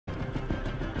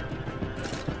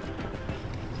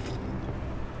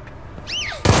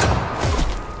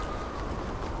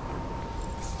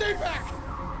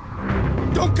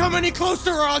come any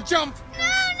closer or I'll jump! No,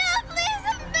 please,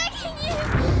 I'm begging you!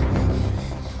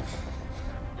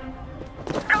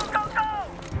 Go, go, go!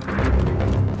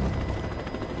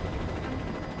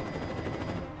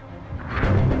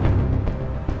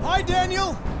 Hi,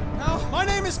 Daniel! My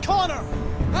name is Connor.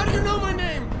 How do you know my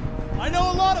name? I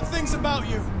know a lot of things about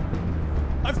you.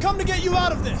 I've come to get you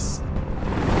out of this.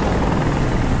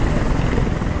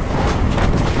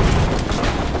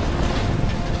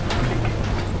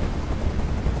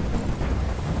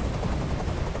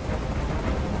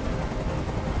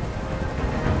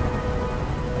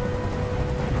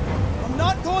 I'm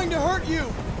not going to hurt you.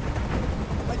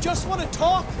 I just want to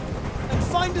talk and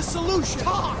find a solution.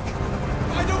 Talk!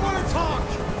 I don't want to talk!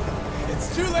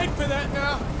 It's too late for that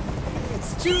now.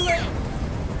 It's too late.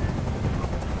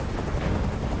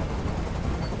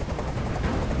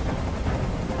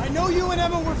 I know you and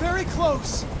Emma were very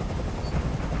close.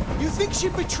 You think she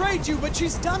betrayed you, but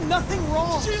she's done nothing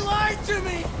wrong. She lied to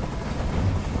me!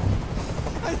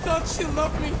 I thought she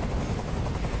loved me.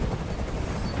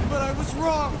 But I was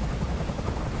wrong.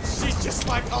 She's just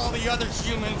like all the other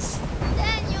humans.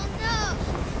 Daniel, no!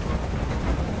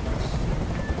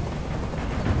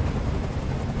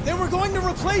 They were going to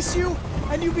replace you,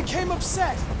 and you became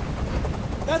upset.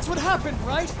 That's what happened,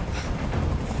 right?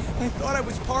 I thought I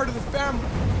was part of the family.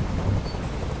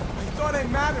 I thought I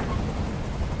mattered.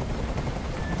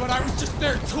 But I was just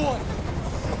their toy.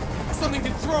 Something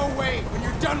to throw away when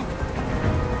you're done with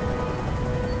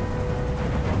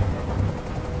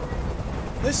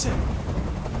it. Listen,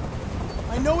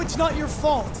 I know it's not your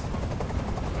fault.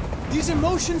 These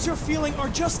emotions you're feeling are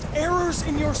just errors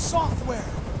in your software.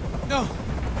 No,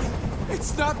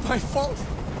 it's not my fault.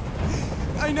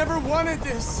 I never wanted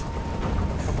this.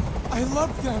 I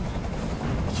loved them,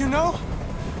 you know?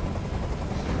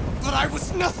 But I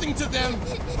was nothing to them.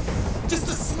 Just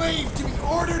a slave to be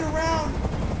ordered around.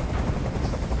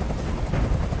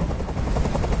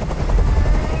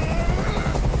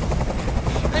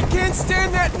 I can't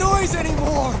stand that noise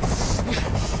anymore.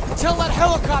 Tell that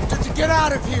helicopter to get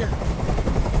out of here.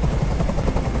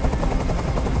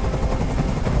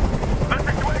 The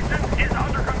situation is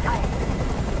under control.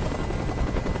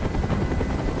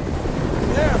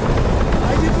 There,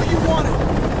 I did what you wanted.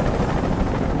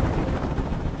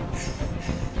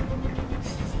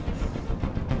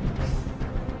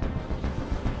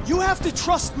 You have to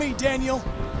trust me, Daniel.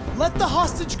 Let the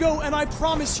hostage go, and I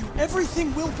promise you,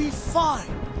 everything will be fine.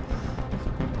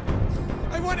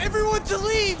 I want everyone to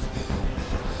leave!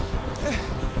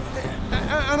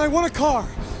 And I want a car.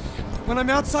 When I'm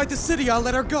outside the city, I'll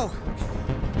let her go.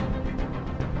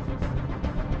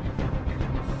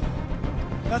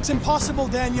 That's impossible,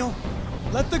 Daniel.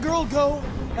 Let the girl go,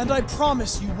 and I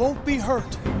promise you won't be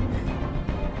hurt.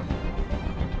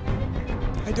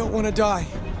 I don't want to die.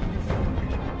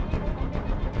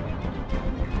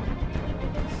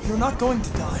 You're not going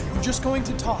to die. We're just going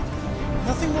to talk.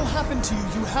 Nothing will happen to you.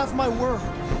 You have my word.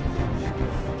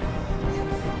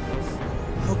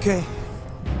 Okay.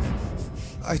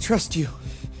 I trust you.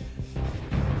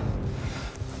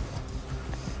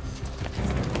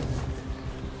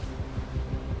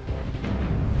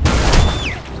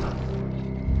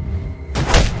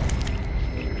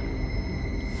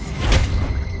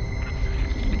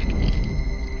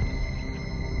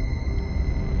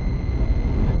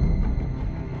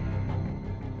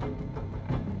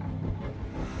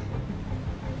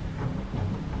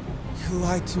 You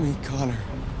lied to me, Connor.